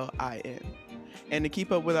 And to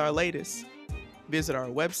keep up with our latest, visit our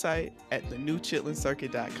website at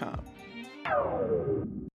thenewchitlincircuit.com.